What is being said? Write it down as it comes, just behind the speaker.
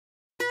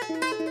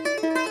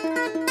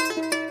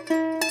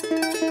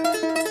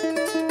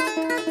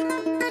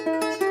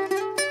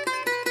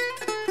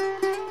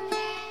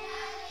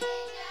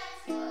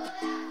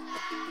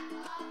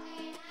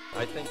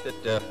I think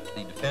that the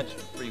defense of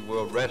the free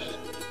world rests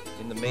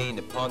in the main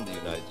upon the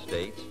United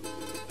States,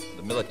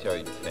 the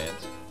military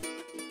defense.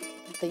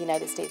 The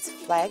United States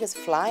flag is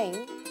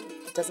flying.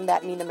 Doesn't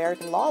that mean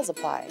American laws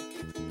apply?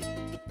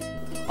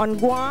 On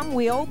Guam,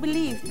 we all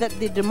believe that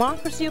the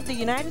democracy of the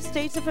United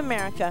States of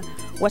America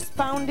was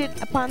founded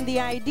upon the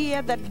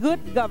idea that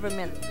good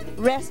government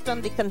rests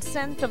on the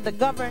consent of the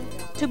governed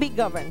to be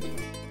governed.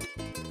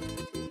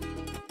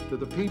 To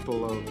the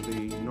people of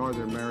the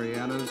Northern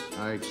Marianas,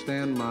 I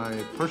extend my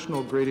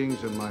personal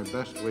greetings and my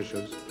best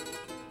wishes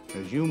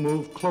as you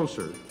move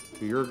closer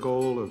to your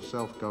goal of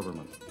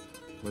self-government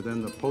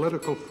within the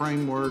political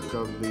framework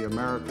of the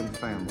American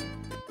family.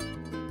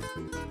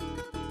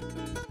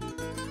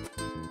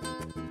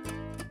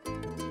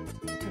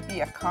 To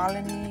be a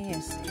colony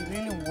is to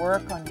really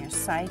work on your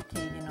psyche,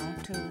 you know,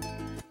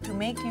 to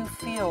make you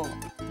feel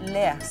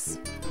less.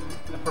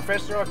 The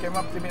professor came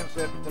up to me and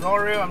said,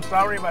 Tenorio, I'm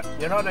sorry, but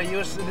you're not a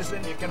U.S.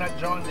 citizen, you cannot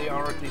join the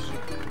ROTC.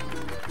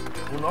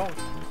 Who knows?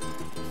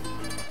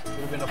 Could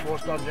have been a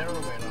 4-star general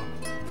by now.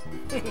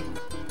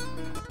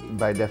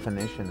 By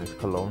definition, is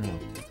colonial,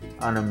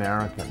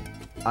 un-American,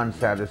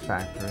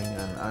 unsatisfactory,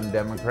 and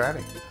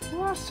undemocratic.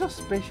 What's so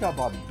special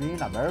about being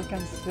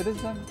American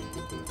citizen?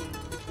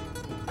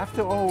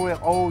 After all, we're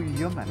all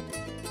human.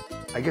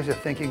 I guess they're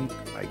thinking,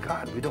 my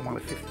God, we don't want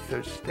a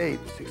 53rd state,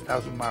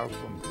 6,000 miles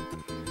from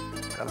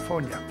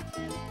California.